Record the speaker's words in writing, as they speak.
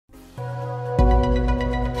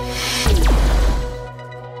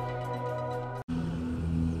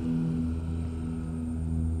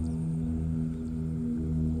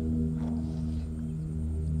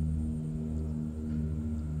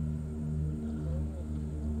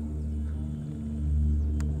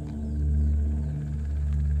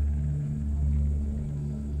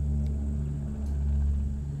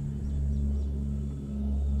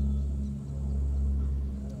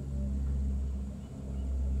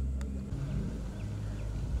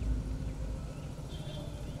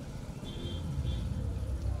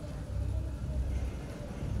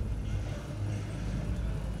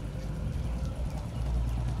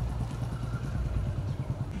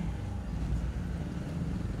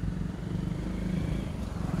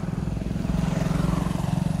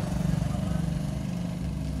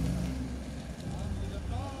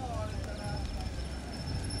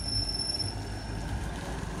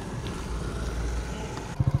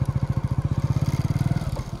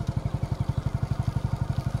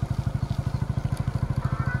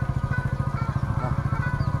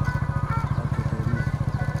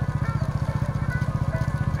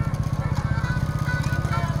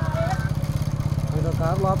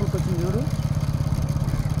Car లోపలికి వచ్చింది చూడు.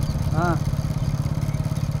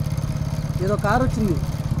 ఏదో కారు వచ్చింది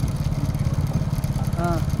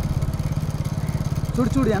చూడు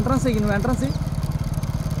చూడు. ఎంట్రన్స్ అయ్యి నువ్వు ఎంట్రన్స్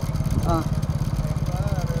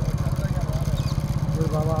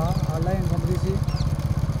బాబా ఆన్లైన్ పంపించేసి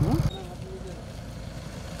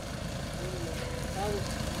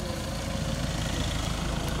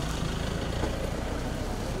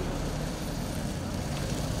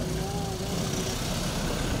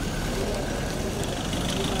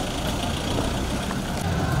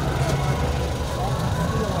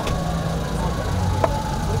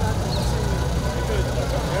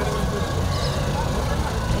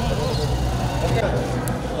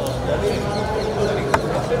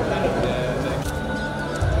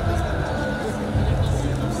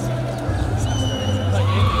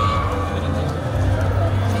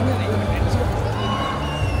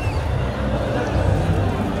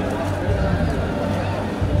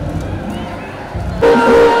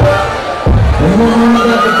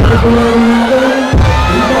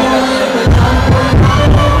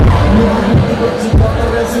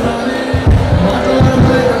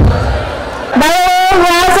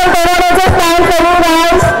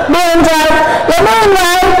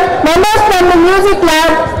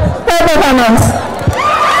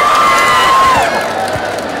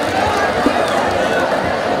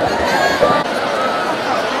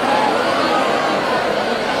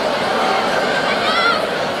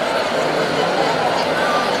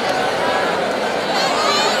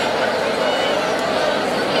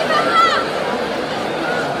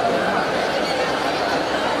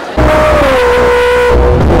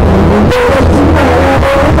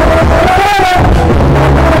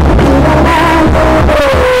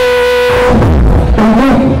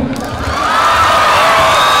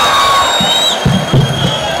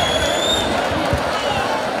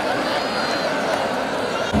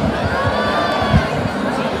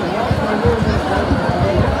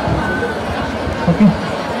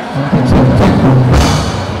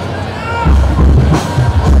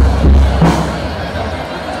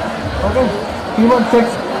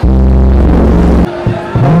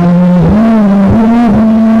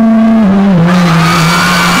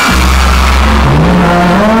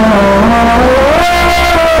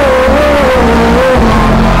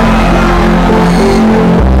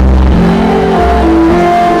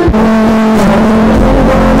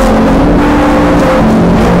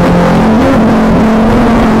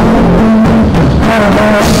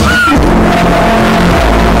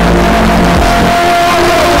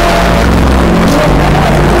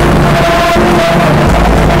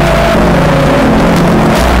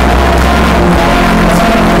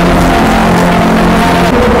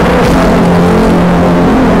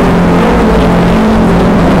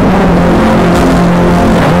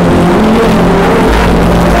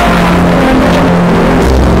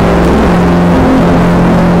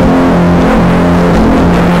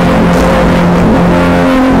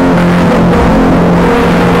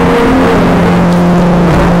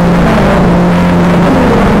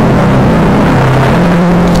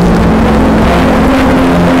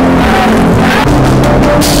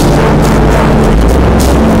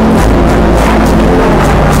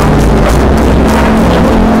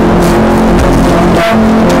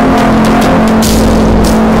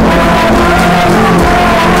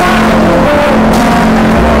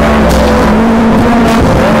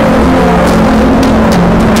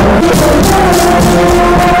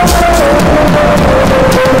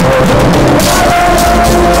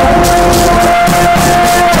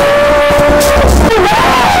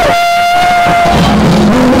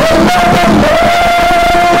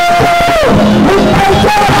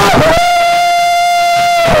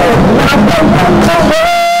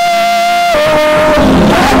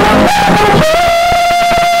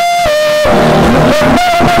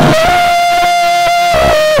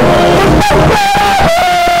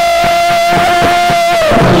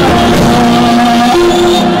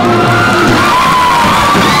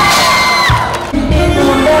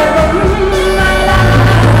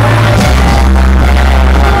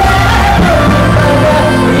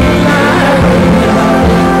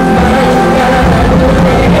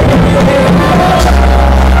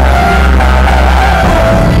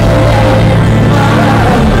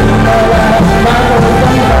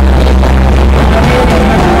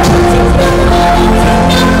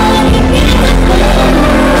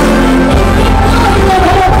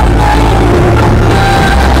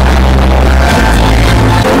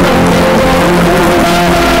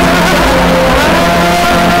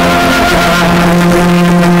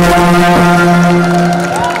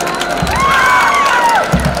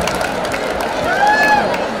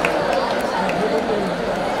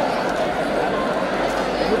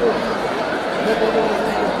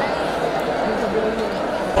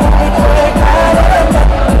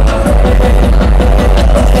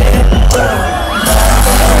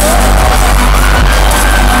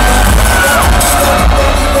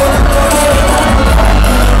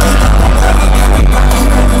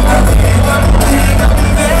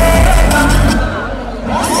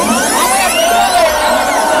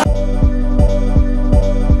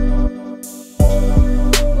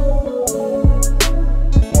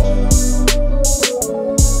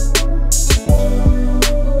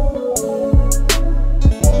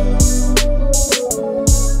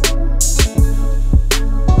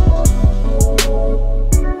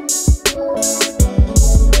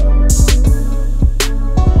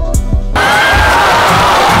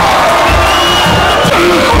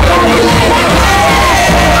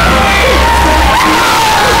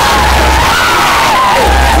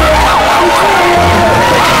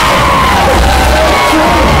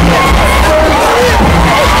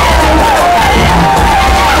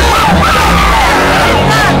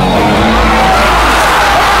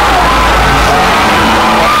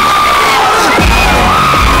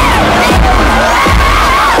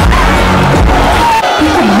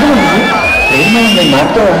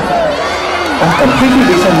మొత్తం completely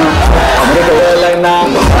different. America వెళ్ళైనా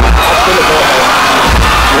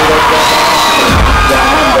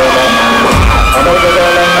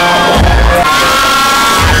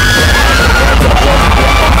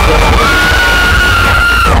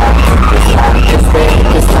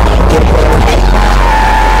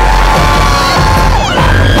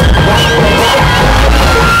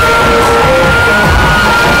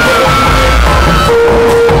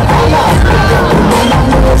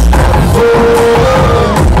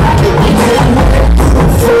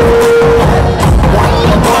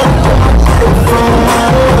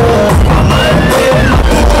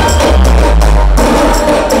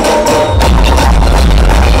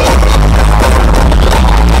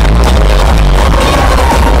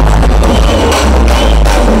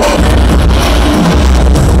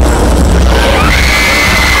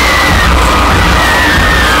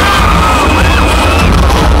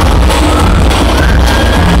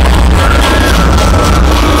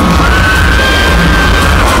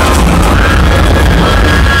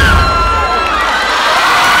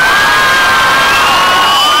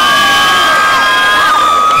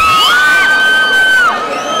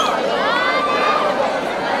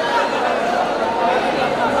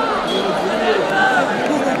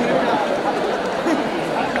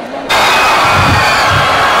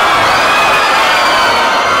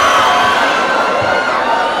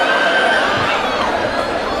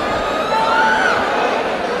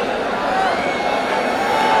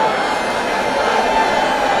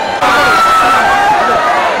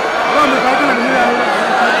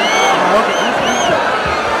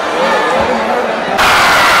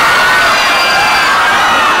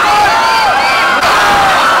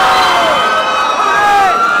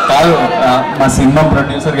మా సినిమా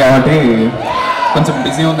ప్రొడ్యూసర్ కాబట్టి కొంచెం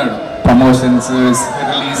బిజీ ఉన్నాడు, ప్రమోషన్స్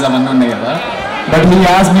రిలీజ్ అవన్నీ ఉన్నాయి కదా. But he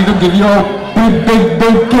asked me to give you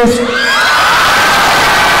big kiss.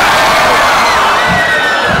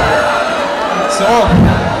 So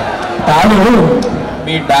కాదు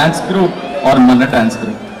మీ డాన్స్ గ్రూప్ ఆర్ మన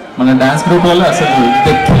డాన్స్ గ్రూప్ వల్ల అసలు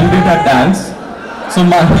దే కిల్డ్ ఇట్ ఆ డాన్స్. సో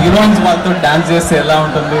మా హీరోయిన్స్ వాళ్ళతో డాన్స్ చేస్తే ఎలా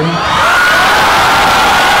ఉంటుంది?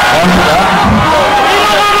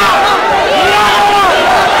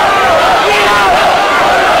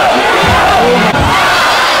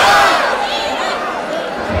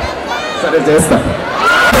 సరే చేస్తా.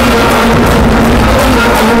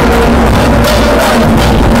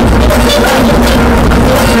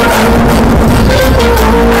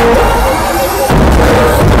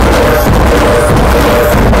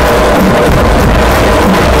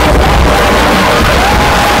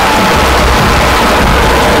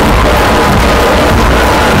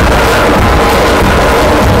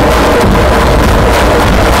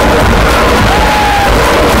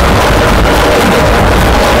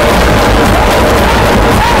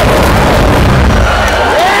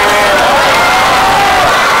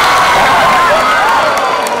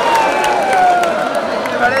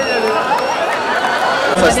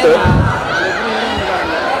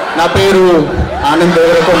 నా పేరు ఆనంద్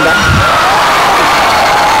దేవరకొండ.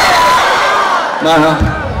 నా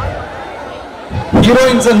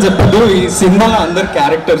హీరోయిన్స్ అని చెప్పదు, ఈ సినిమాలో అందరు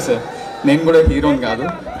క్యారెక్టర్స్, నేను కూడా హీరోయిన్ కాదు.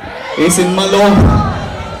 ఈ సినిమాలో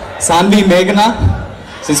సాన్వి మేఘనా,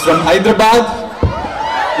 she's from Hyderabad.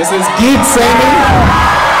 This is Geet Saini.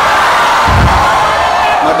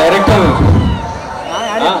 మా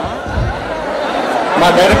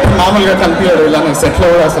డైరెక్టర్ మామూలుగా కనిపించాడు, ఇలా నాకు సెట్లో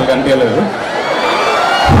కూడా అసలు కనిపించలేదు.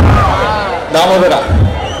 దామోదర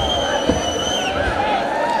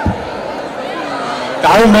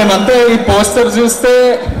కాదు, మేమంతా ఈ పోస్టర్ చూస్తే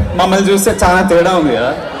మమ్మల్ని చూస్తే చాలా తేడా ఉంది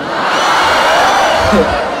కదా.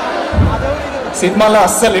 సినిమాలో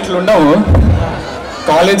అస్సలు ఇట్లుండవు,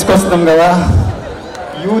 కాలేజ్కి వస్తాం కదా,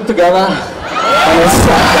 యూత్ కదా.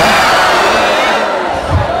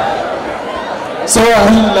 So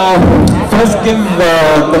I'll first give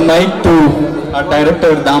the mic to our director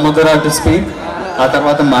Damodara to speak. ఆ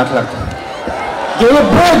తర్వాత మాట్లాడతాం. Give a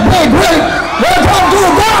big welcome to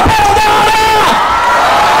Damodara.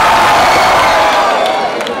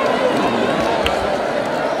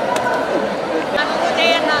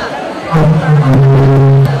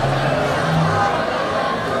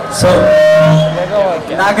 So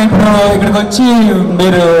నాకు ఇప్పుడు ఇక్కడికి వచ్చి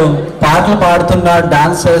మీరు పాటలు పాడుతున్నా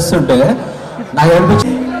డాన్స్ చేస్తుంటే నాకు అనిపించి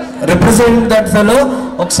రిప్రజెంట్ దట్ ఫెలో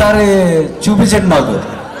ఒకసారి చూపించండి మాకు.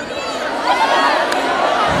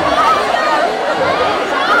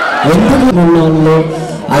 ఎందుకు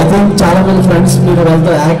ఐ థింక్ చాలా మంది ఫ్రెండ్స్ మీరు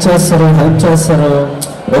వాళ్ళతో యాక్ట్ చేస్తారు, హెల్ప్ చేస్తారు,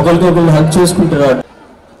 ఒకరికొకరు హెల్ప్ చేసుకుంటారు.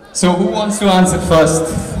 So who wants to answer first?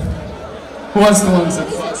 Who wants to answer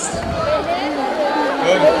first?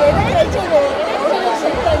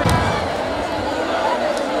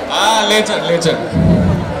 లేచాడు లేచాడు.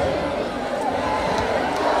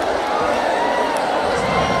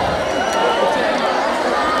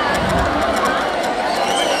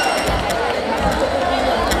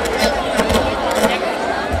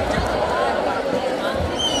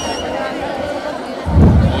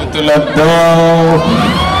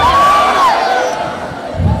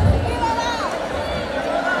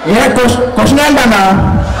 ఏ క్వశ్చన్ ఏంటన్నా?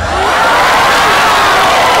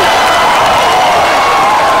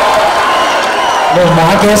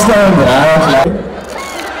 నాకేస్తా ఉంది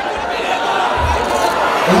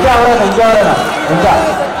ఇంకా ఎవరైనా ఇంకా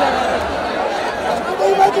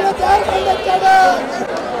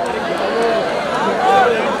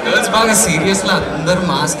గర్ల్స్ బాగా సీరియస్ లా అందరూ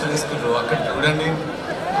మాస్క్ వేసుకున్నారు. అక్కడ చూడండి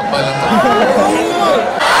అబ్బాయిలంతా.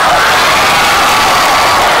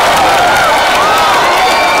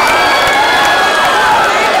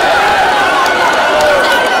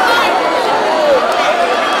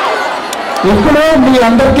 ఇప్పుడు మీ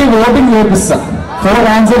అందరికీ ఓటింగ్ చేపిస్తా. 4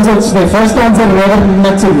 ఆన్సర్స్ వచ్చినాయి. ఫస్ట్ ఆన్సర్ ఎవరు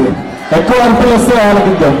నచ్చింది, ఎక్కువ అర్పులు వస్తే వాళ్ళకి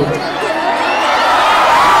ఇద్దాం.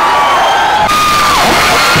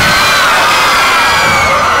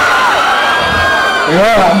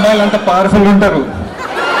 అమ్మాయిలు అంతా పవర్ఫుల్ ఉంటారు,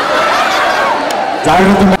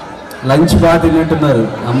 జాగ్రత్త. లంచ్ బాగా తింటున్నారు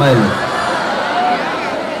అమ్మాయిలు.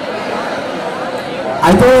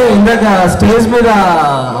 అయితే ఇందాక స్టేజ్ మీద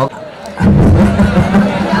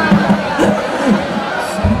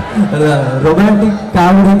రొమాంటిక్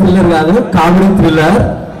కామెడీ థ్రిల్లర్ కాదు, కామెడీ థ్రిల్లర్.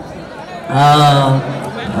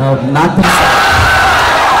 నాకు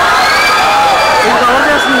కవర్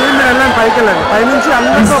చేస్తుంది. మీరు వెళ్ళండి, పైకి వెళ్ళండి. పైనుంచి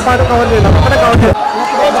అందరితో పాటు కవర్ చేయాలి. అక్కడే కవర్ చేయాలి.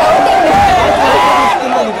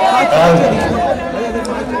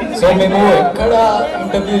 సో మేము ఎక్కడ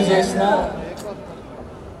ఇంటర్వ్యూ చేసినా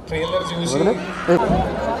ట్రైలర్ చూసి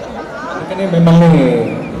అందుకని మిమ్మల్ని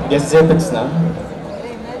గెస్ చేయించిన.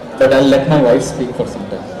 But I let my wife speak for some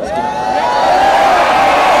time.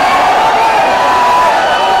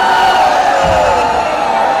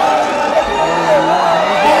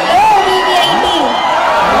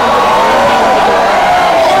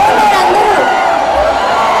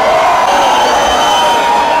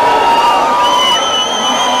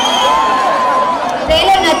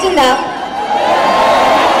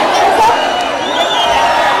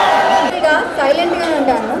 Silent గా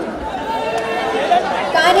ఉంటాను,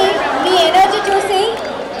 కానీ మీ ఎనర్జీ చూసి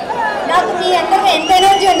నాకు మీ అందరికి ఎంత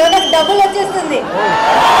ఎనర్జీ ఉందో నాకు డబ్బులు వచ్చేస్తుంది.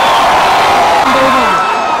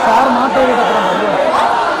 సార్ మాట్లాడేటప్పుడు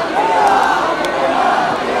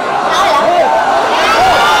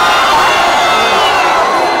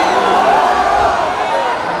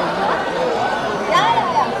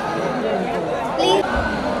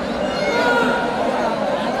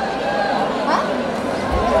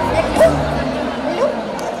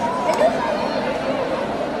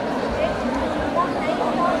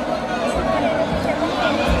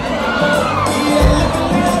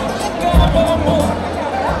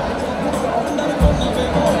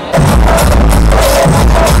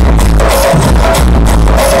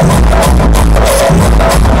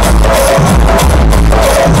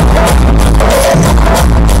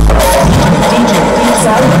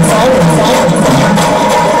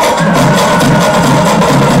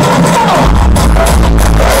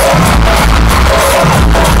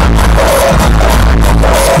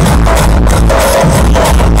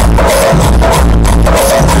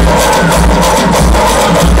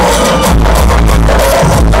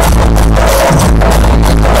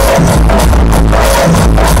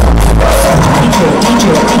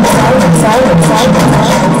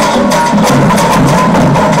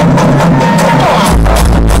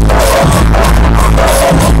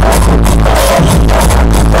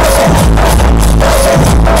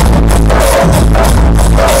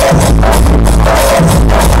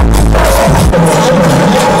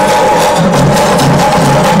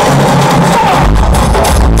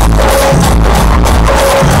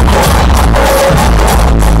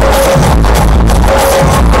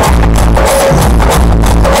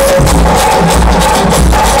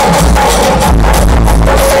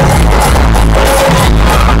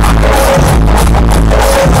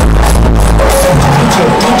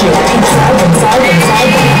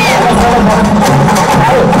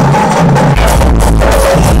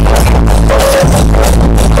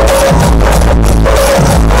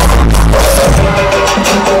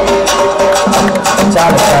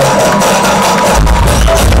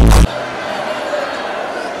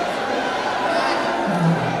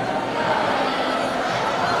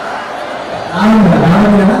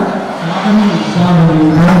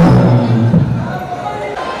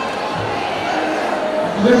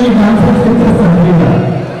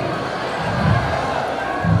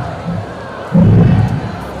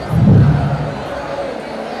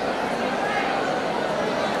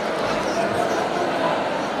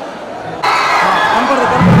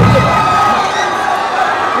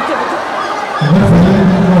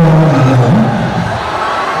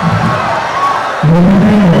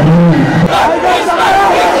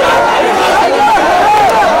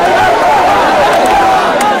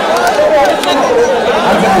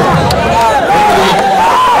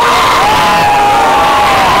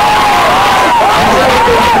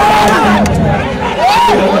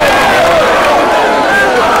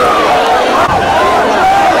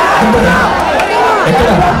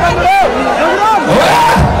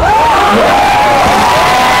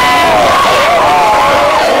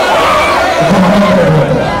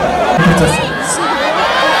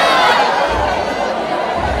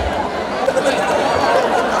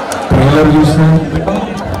ఎవరు చూసినా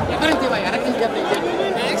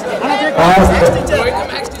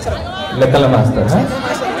లెక్కల మాస్టర్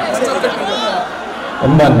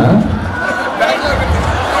ఉందన్నా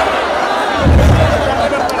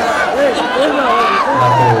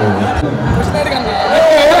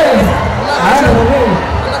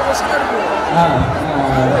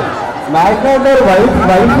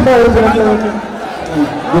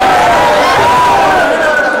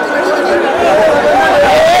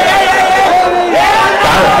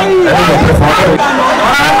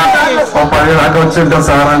నాకు వచ్చింటాం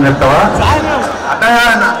సార్ అని చెప్తావా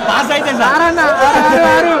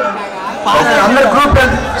అందరు గ్రూప్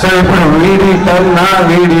సో ఇప్పుడు వీడి 10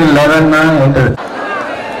 వీడి 11 ఉంటుంది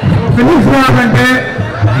ఫినిష్ అంటే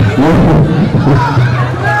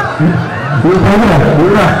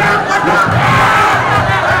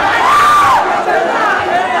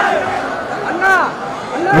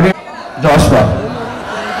జాషువా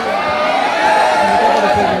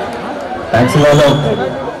యాక్చువల్గా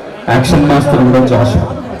యాక్షన్ మాస్టర్ కూడా జాషువా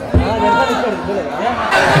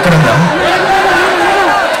ఇక్కడ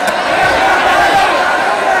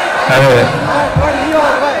అదే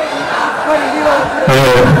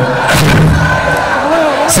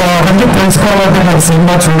సో అవన్నీ తెలుసుకోవాలంటే నాకు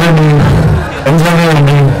సినిమా చూడండి ఎంజాయ్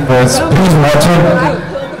చేయండి ప్లీజ్ వాచ్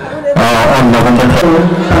ఆన్ నవంబర్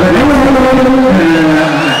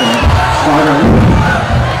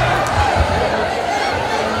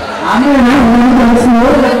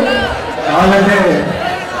కావాలంటే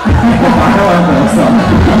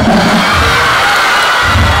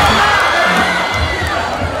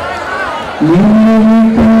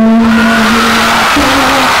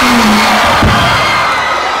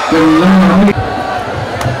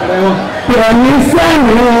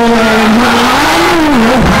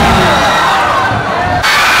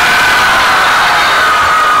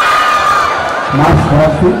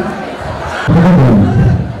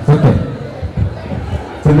ఓకే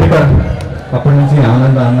చంద్రిక అప్పటి నుంచి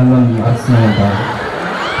ఆనందం వస్తున్నాయంట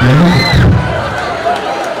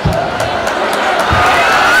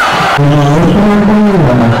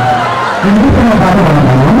పాట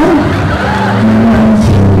పడతాను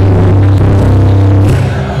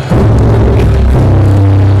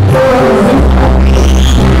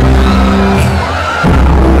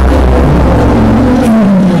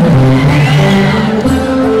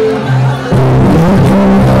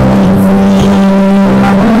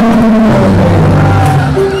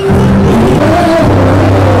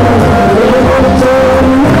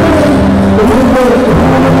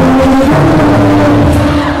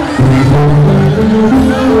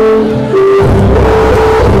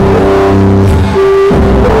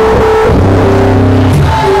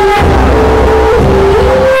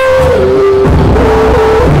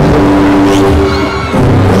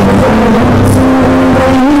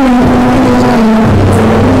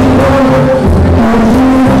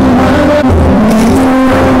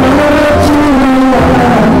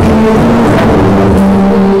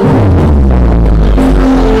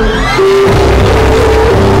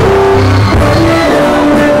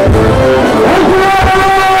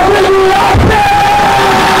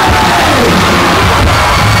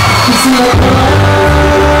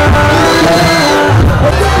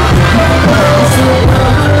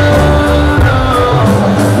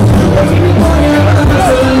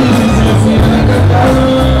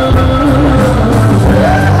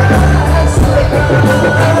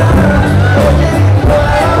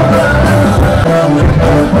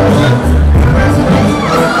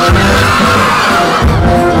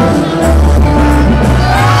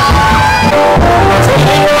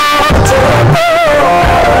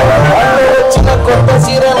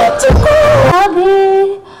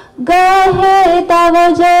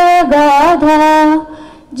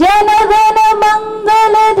जनगण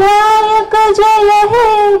मंगलदायक जय हे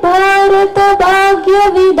भारत भाग्य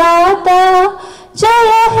विधाता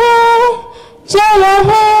जय हे जय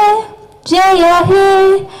हे जय हे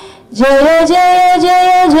जय जय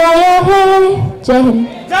जय जय हे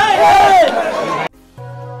जय